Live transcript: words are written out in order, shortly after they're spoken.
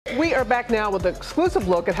We are back now with an exclusive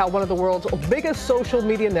look at how one of the world's biggest social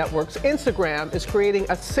media networks, Instagram, is creating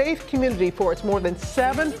a safe community for its more than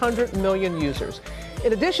 700 million users.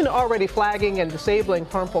 In addition to already flagging and disabling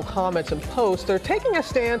harmful comments and posts, they're taking a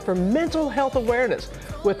stand for mental health awareness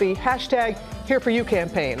with the hashtag #HereForYou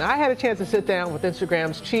campaign. I had a chance to sit down with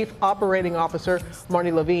Instagram's Chief Operating Officer,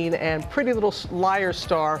 Marnie Levine, and Pretty Little Liars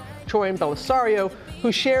star, Troian Bellisario,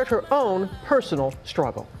 who shared her own personal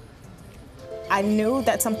struggle. I knew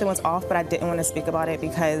that something was off, but I didn't want to speak about it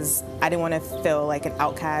because I didn't want to feel like an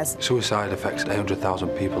outcast. Suicide affects 800,000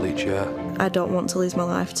 people each year. I don't want to lose my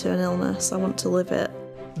life to an illness. I want to live it.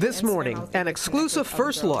 This morning, an exclusive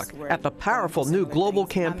first look at the powerful new global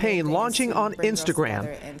campaign launching on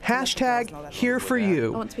Instagram, hashtag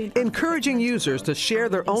 #HereForYou, encouraging users to share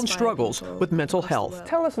their own struggles with mental health.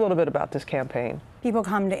 Tell us a little bit about this campaign. People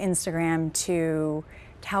come to Instagram to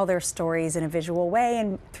tell their stories in a visual way,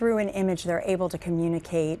 and through an image they're able to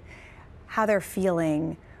communicate how they're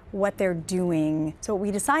feeling, what they're doing. So what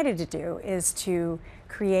we decided to do is to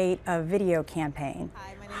create a video campaign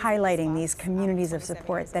highlighting these communities of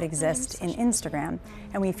support that exist in Instagram.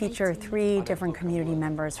 And we feature 3 different community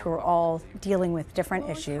members who are all dealing with different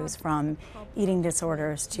issues, from eating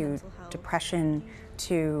disorders to depression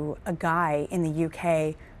to a guy in the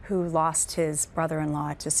UK who lost his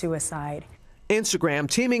brother-in-law to suicide. Instagram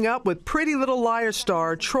teaming up with Pretty Little Liars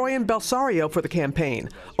star Troian Bellisario for the campaign,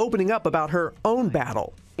 opening up about her own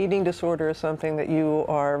battle. Eating disorder is something that you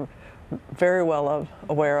are very well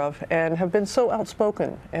aware of and have been so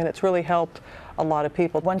outspoken, and it's really helped a lot of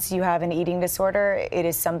people. Once you have an eating disorder, it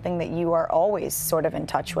is something that you are always sort of in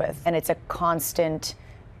touch with, and it's a constant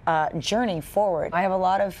journey forward. I have a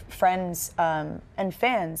lot of friends and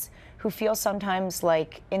fans who feel sometimes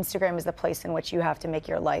like Instagram is the place in which you have to make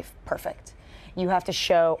your life perfect. You have to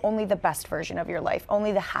show only the best version of your life,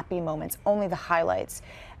 only the happy moments, only the highlights.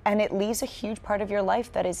 And it leaves a huge part of your life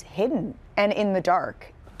that is hidden and in the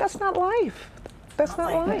dark. That's not life. That's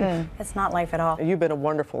not life. Mm-mm. It's not life at all. You've been a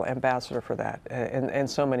wonderful ambassador for that in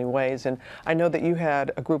so many ways. And I know that you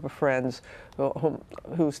had a group of friends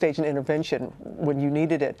who staged an intervention when you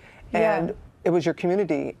needed it. And Yeah. It was your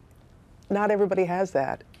community. Not everybody has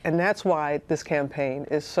that. And that's why this campaign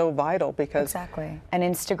is so vital, because Exactly. And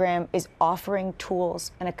Instagram is offering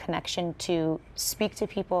tools and a connection to speak to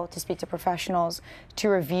people, to speak to professionals, to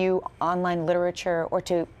review online literature, or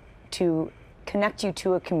to connect you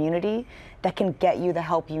to a community that can get you the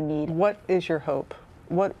help you need. What is your hope?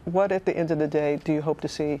 What at the end of the day do you hope to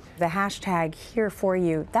see? The hashtag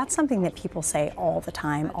 #HereForYou, that's something that people say all the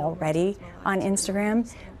time already on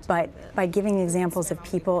Instagram, but by giving examples of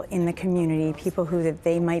people in the community, people who that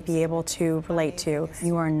they might be able to relate to,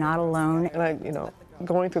 you are not alone. And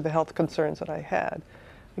going through the health concerns that I had,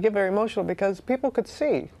 I get very emotional because people could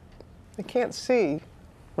see. They can't see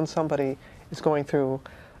when somebody is going through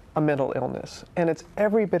a mental illness, and it's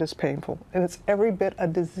every bit as painful, and it's every bit a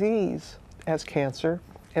disease as cancer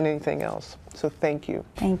and anything else. So thank you.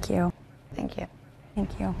 Thank you. Thank you.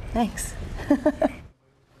 Thank you. Thanks.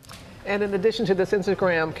 And in addition to this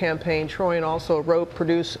Instagram campaign, Troian also wrote,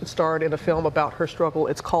 produced, and starred in a film about her struggle.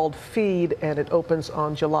 It's called Feed, and it opens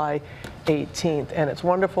on July 18th. And it's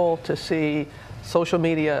wonderful to see social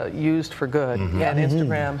media used for good. Mm-hmm. And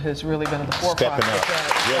Instagram has really been at the forefront. Stepping up,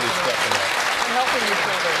 really stepping up. And helping each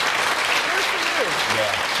other.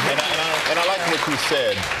 Yeah, and I like what you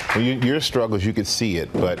said. When your struggles, you could see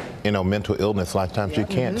it, but mental illness, a lot of times you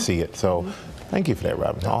can't see it. So thank you for that,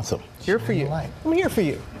 Robin. Awesome. Here for you. I'm here for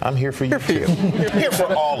you. I'm here for you. Here for you. Here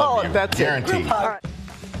for all of you. That's guaranteed. It.